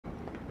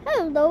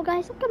Hello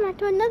guys, welcome back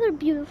to another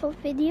beautiful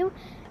video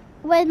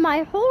with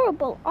my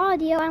horrible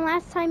audio. And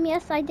last time,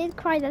 yes, I did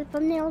cry. That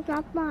thumbnail's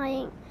not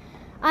lying.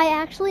 I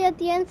actually at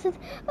the end said,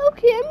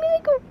 okay, I'm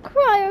gonna go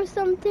cry or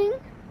something.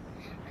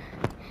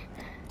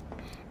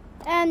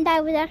 And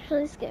I was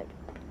actually scared.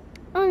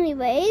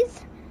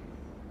 Anyways,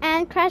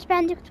 and Crash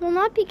Bandicoot will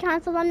not be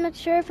cancelled. I'm not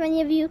sure if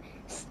any of you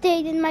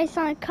stayed in my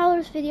Sonic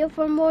Colors video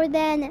for more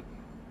than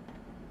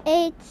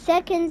 8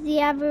 seconds, the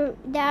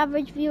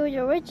average viewer's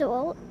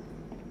original,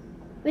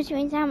 which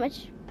means how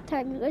much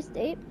time you guys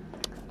stayed.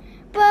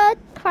 But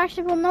Crash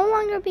will no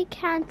longer be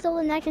cancelled,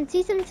 and I can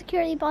see some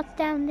security bots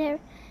down there.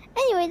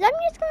 Anyways, I'm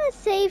just gonna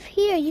save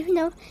here, you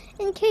know,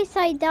 in case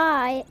I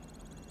die.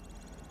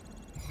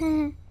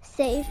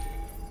 Save.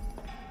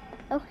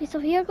 Okay, so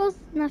here goes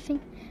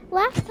nothing.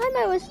 Last time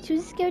I was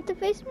too scared to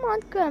face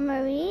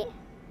Montgomery.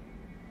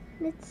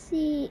 Let's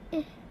see.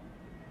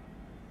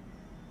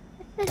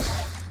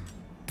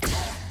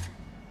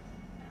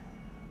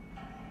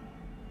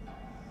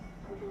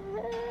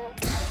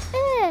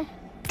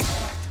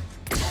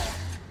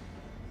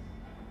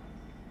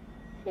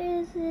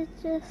 Is it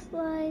just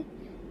like...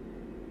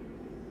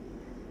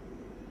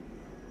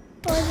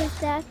 Was it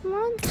that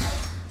one?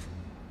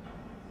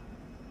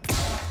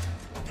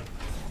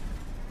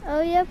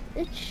 Oh, yep,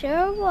 it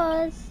sure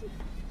was.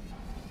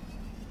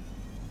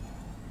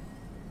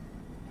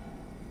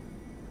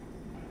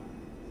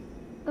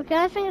 Okay,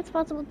 I think it's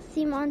possible to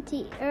see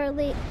Monty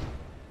early.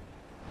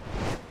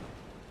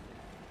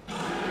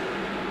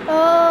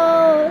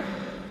 Oh,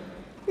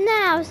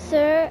 now,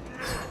 sir,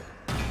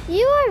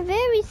 you are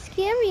very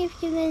scary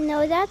if you didn't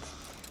know that,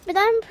 but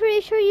I'm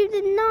pretty sure you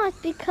did not,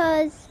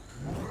 because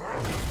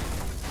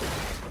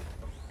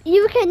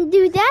you can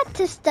do that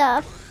to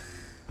stuff.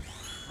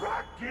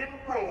 Rock and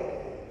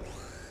roll.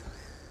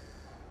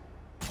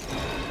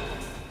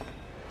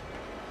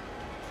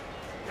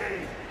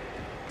 Hey,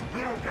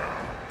 little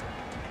guy.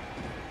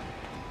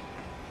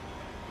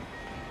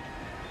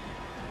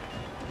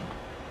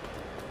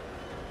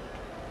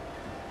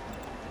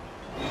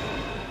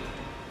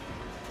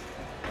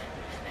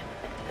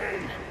 Hey,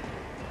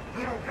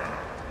 little guy.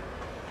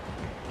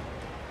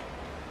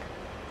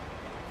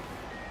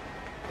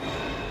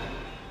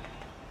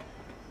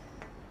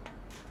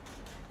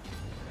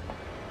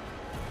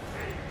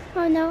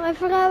 Oh no, I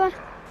forgot about...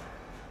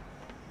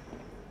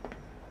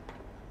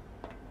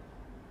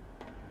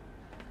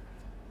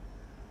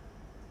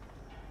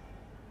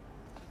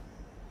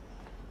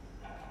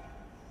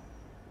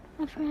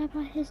 I forgot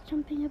about his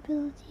jumping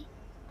ability.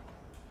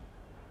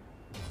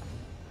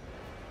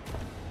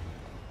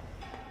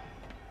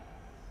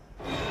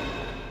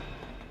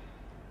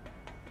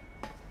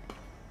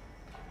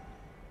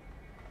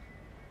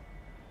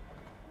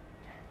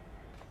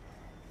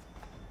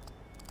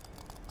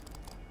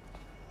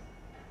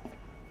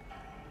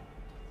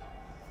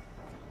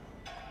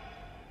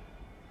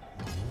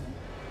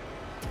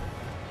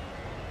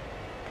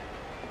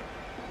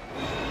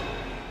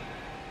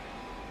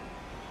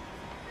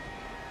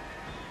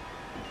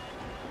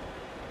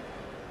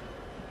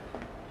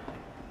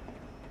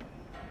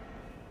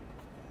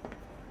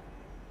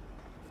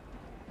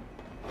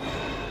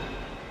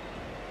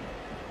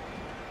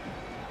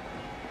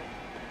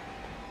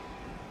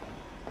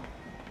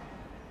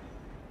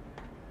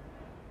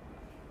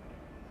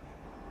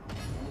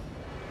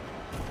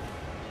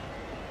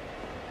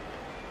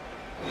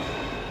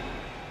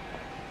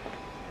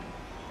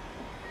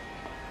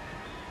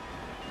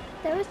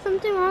 There was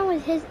something wrong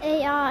with his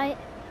AI.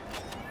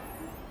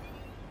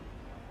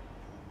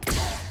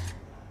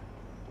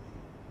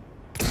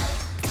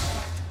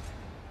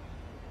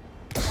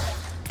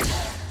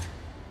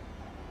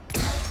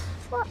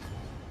 What?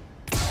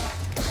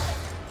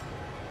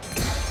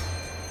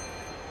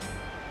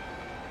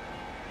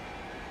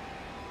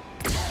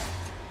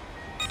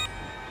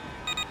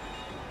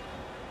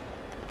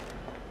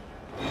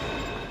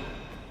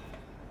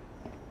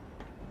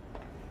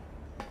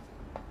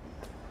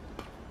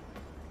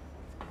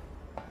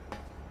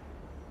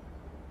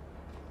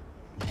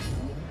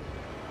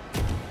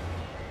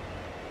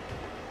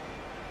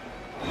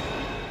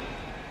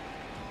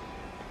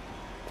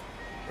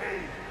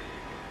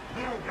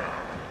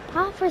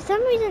 For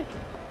some reason,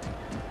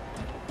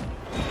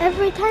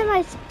 every time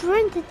I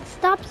sprint, it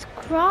stops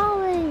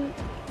crawling.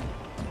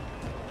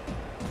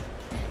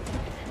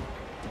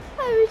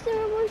 I wish there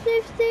were more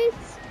safe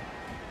states.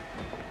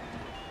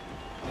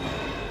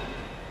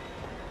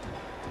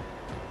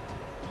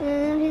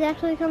 And he's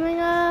actually coming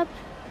up.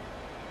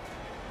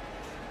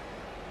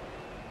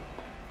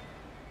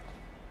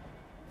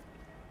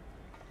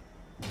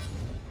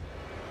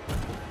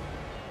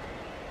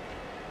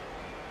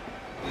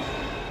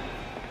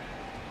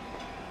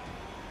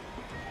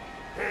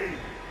 Hey,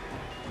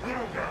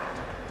 little guy.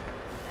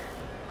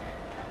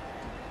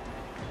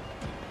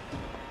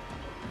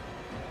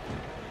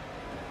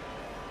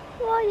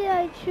 Why did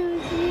I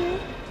choose you?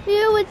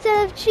 You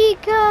instead of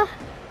Chica.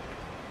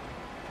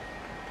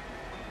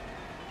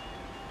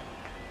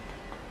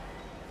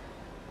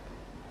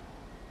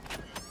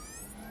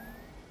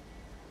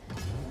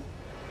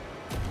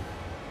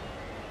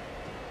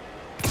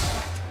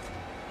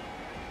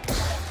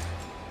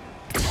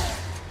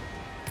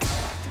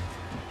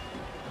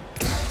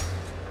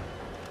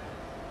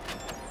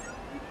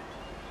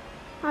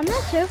 I'm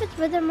not sure if it's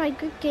whether my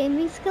good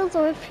gaming skills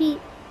or if he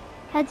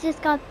has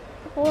just got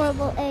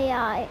horrible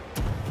AI.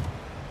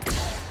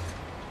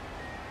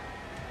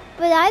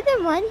 But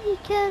either one, he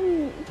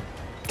can...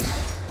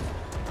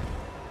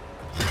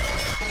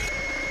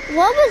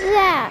 What was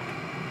that?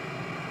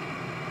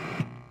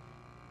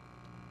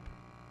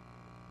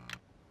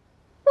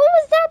 What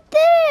was that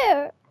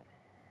there?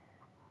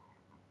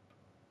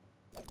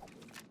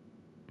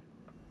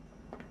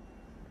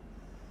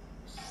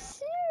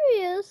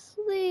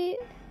 Seriously?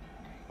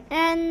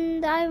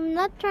 And I'm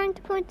not trying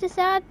to point this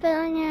out, but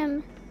I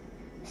am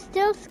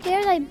still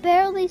scared. I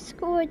barely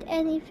scored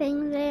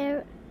anything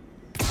there.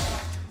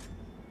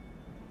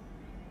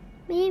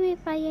 Maybe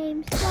if I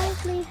aim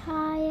slightly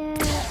higher.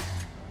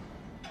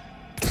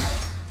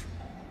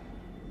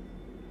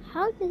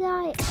 How did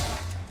I...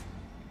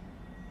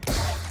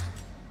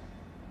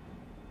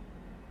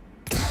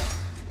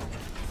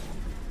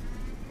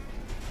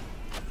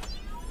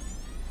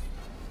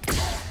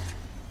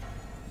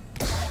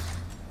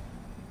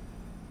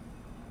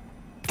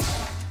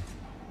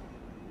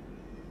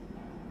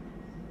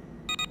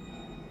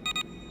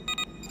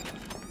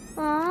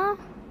 Aw.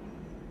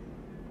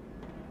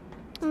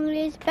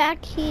 He's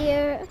back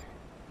here.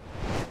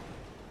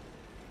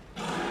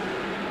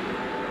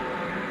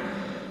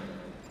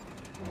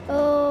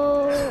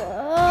 Oh,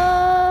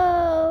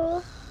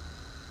 oh.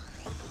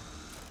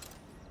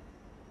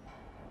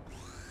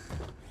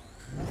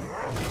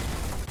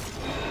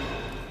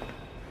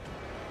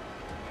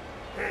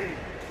 Hey,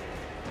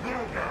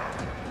 little guy.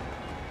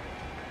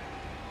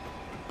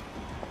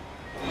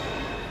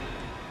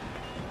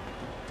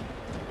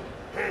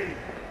 Hey,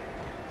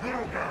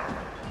 little guy.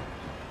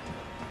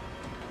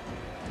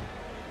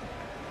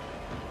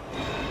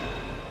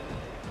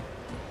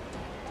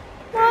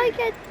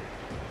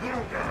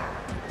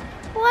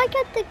 Why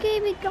can't the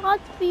gaming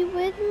gods be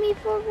with me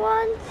for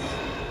once?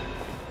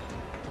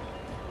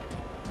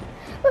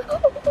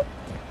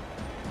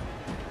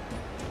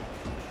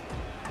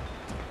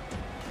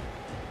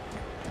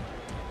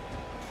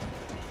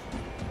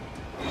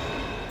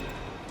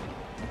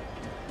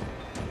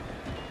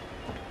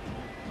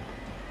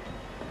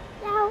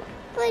 Now,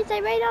 please, I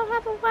may not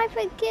have a wife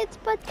and kids,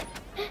 but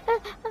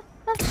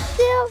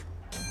still,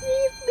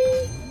 leave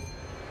me.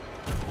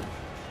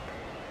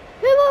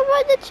 We will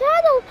run the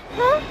channel,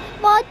 huh?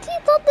 Monty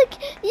told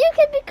you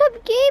can become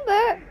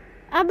gamer.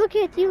 I'm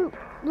looking at you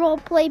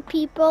roleplay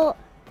people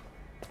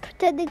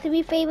pretending to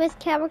be famous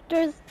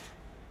characters.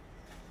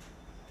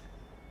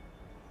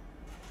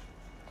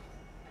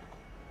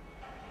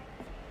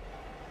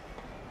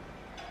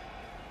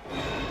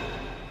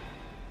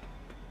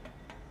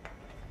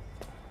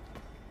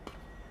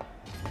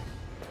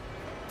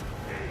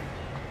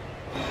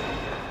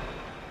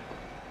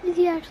 Did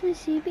he actually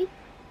see me?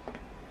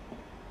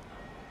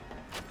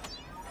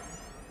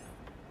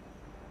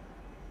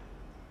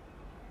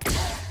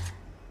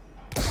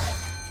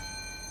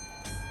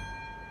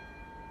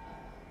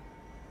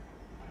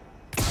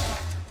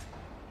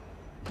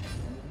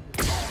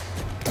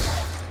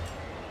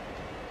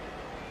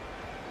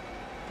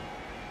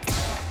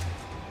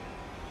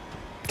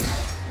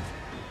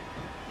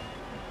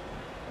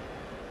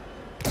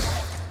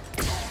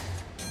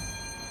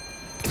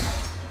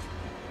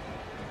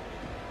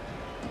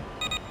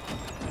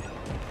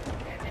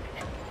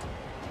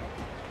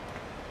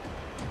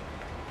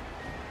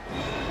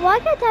 Why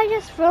can't I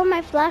just throw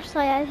my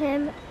flashlight at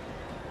him?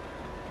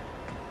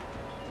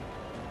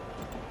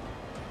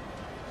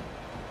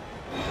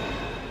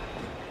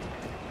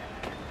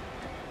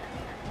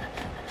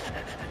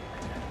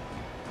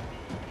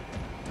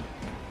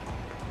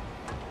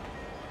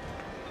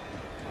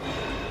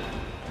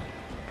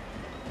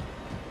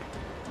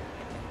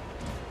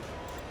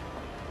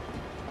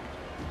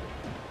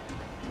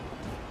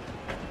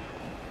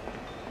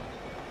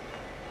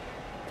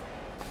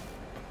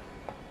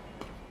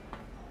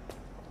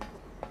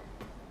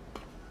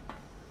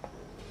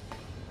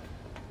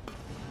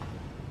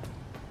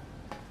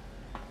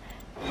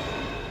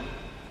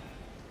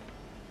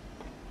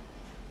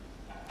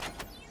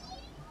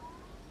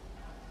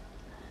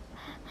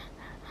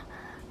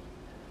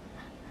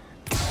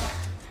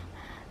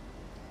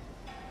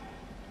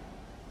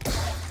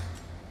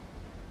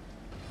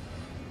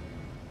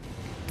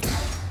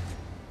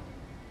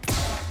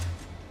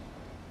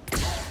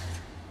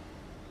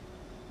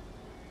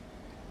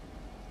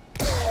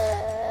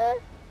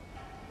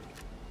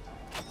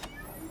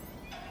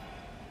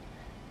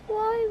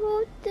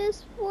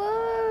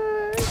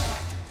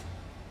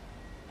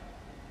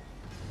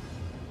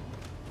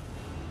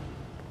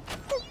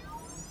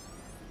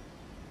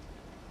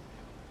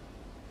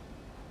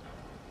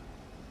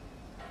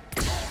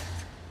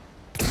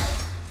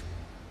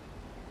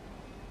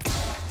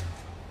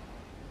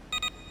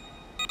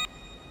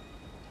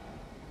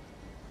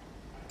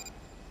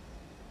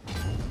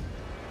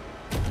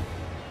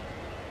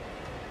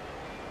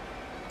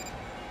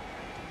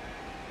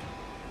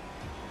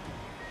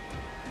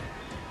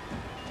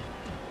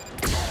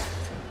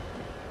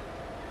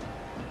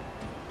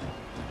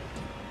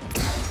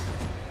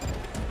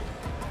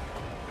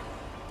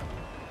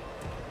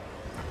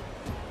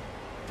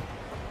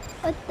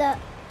 What the?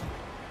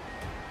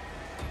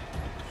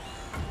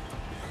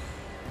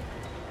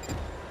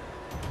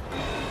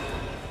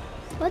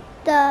 What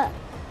the?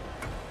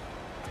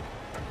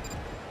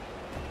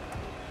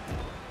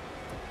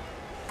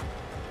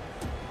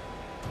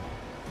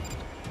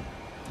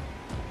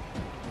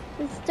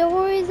 The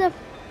stories of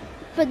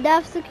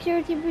FNAF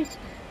security breach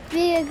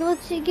being a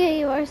glitchy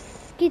game are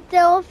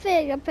still a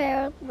thing,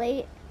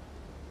 apparently.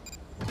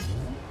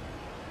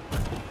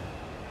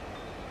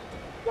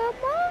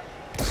 Mama?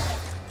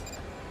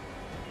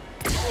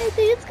 Hey,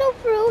 did you just go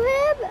through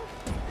him?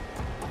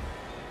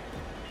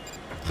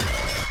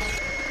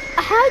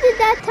 How did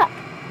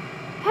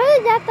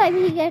that time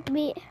he get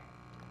me?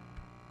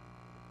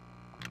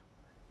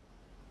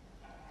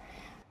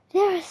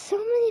 There are so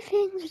many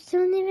things which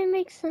don't even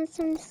make sense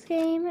in this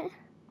game.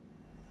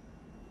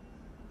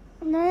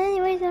 And then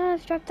anyways, I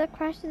have dropped that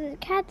crashes and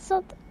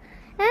cancelled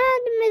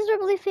and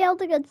miserably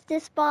failed against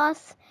this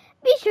boss.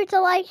 Be sure to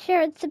like,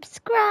 share, and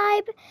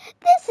subscribe.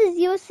 This is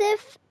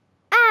Yusuf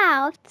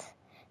out.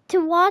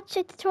 To watch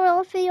a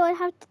tutorial video, I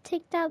have to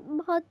take that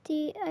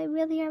body. I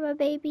really am a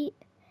baby.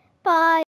 Bye.